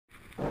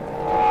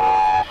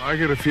I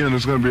get a feeling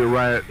there's gonna be a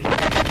riot.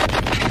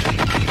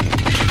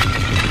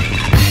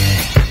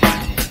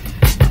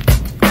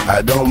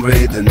 I don't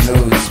read the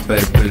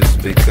newspapers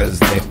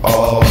because they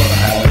all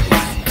have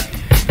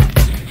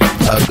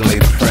ugly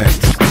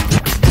prints.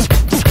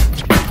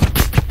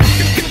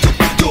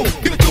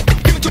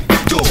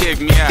 Check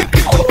me out.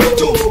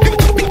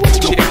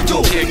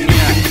 Check me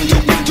out.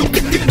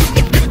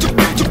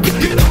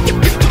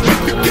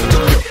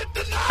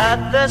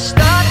 At the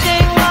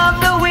starting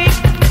of the week,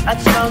 at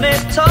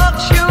Summit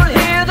Talks, you'll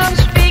hear them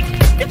speak.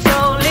 It's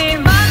only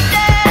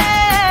Monday.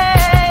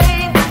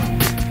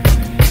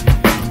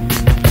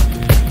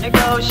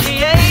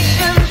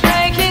 Negotiations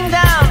breaking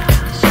down.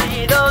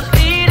 See those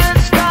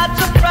leaders start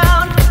to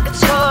frown. It's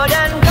sword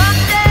and gun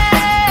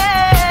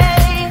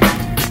day.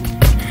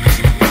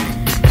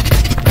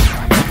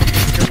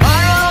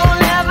 Tomorrow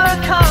never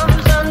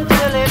comes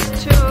until it's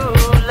too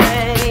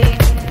late.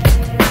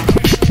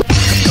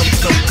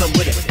 Come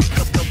with it.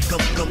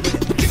 Come with it.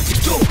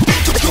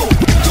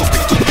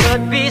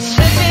 Could be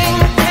sitting,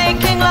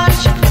 taking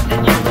lunch. The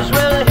news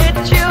will hit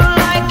you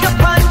like a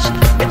punch.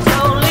 It's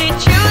only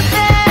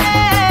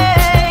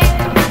Tuesday.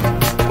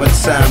 What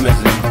time is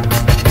it?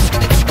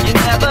 You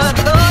never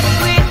thought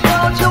we'd go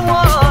to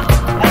war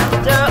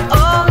after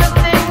all the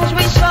things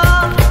we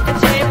saw.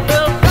 It's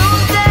April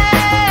Fool's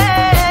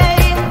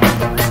Day.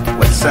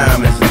 What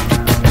time is it?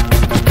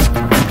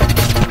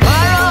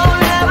 Tomorrow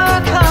never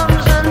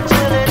comes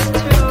until it's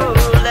too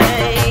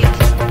late.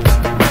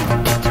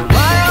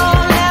 Tomorrow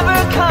never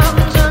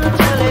comes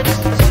until it's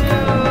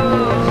too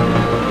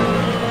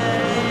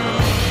late.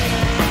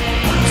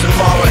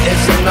 Tomorrow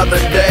is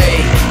another day.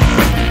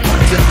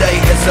 Today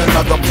is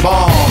another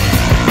bomb.